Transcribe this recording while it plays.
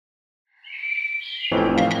North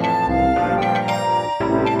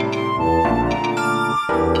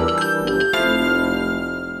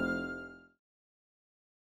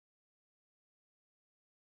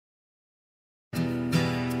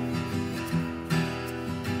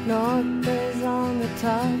is on the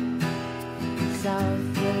top,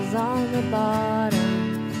 south is on the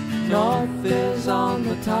bottom. North is on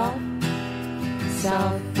the top,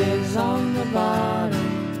 south is on the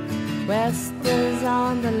bottom. West is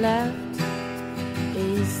on the left,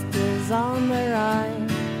 east is on the right.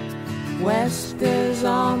 West is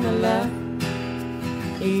on the left,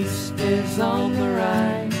 east is on the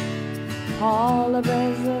right. Polar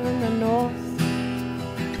bears live in the north,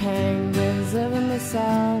 penguins live in the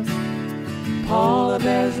south. Polar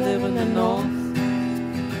bears live in the north,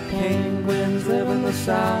 penguins live in the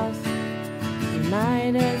south.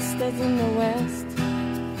 United States in the west,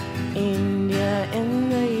 India in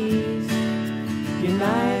the east.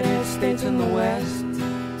 United States in the west,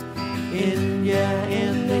 India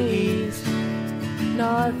in the east.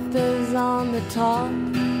 North is on the top,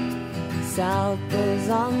 south is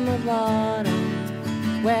on the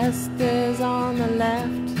bottom. West is on the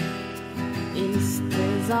left, east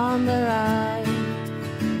is on the right.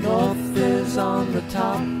 North is on the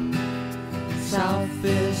top, south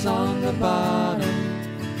is on the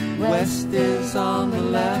bottom. West is on the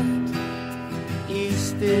left,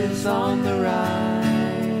 east is on the right.